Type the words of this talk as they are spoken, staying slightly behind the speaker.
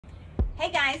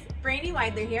Hey guys, Brandy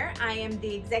Weidler here. I am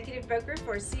the executive broker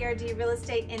for CRD Real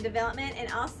Estate and Development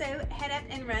and also head up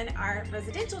and run our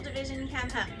residential division, Come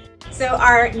Home. So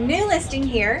our new listing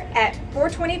here at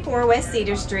 424 West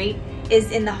Cedar Street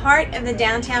is in the heart of the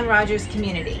downtown Rogers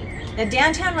community. Now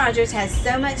downtown Rogers has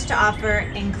so much to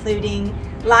offer, including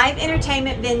live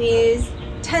entertainment venues,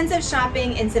 tons of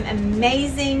shopping, and some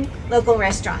amazing local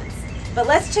restaurants. But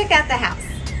let's check out the house.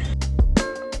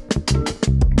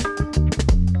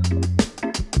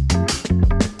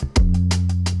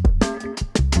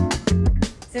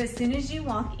 So as soon as you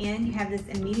walk in, you have this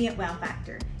immediate wow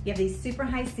factor. You have these super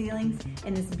high ceilings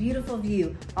and this beautiful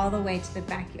view all the way to the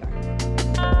backyard.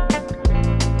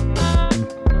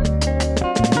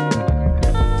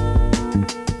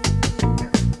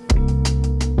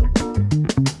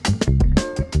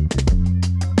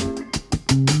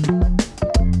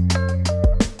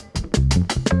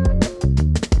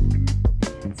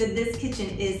 So this kitchen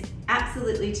is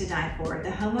absolutely to die for.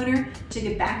 The homeowner took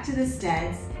it back to the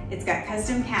studs. It's got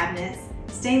custom cabinets,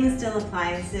 stainless steel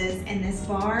appliances, and this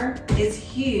bar is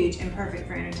huge and perfect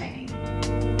for entertaining.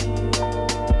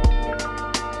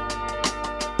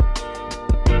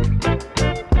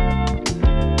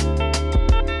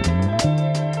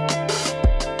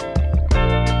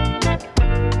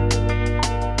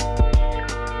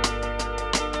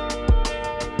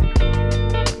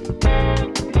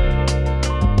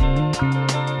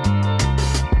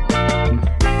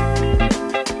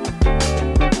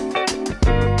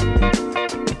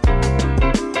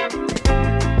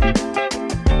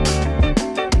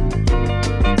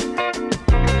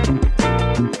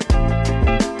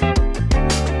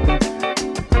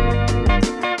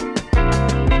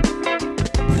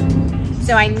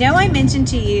 So I know I mentioned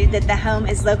to you that the home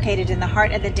is located in the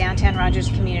heart of the downtown Rogers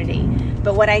community,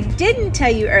 but what I didn't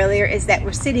tell you earlier is that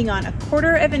we're sitting on a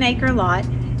 1/4 of an acre lot.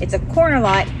 It's a corner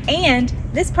lot, and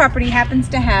this property happens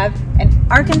to have an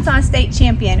Arkansas state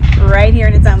champion right here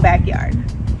in its own backyard.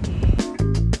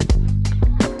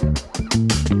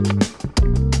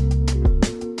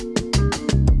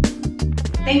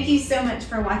 Thank you so much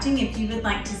for watching. If you would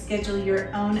like to schedule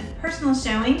your own personal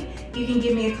showing, you can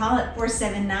give me a call at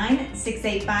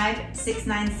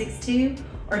 479-685-6962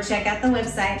 or check out the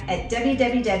website at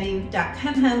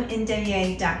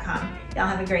www.comehomennwa.com. Y'all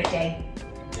have a great day.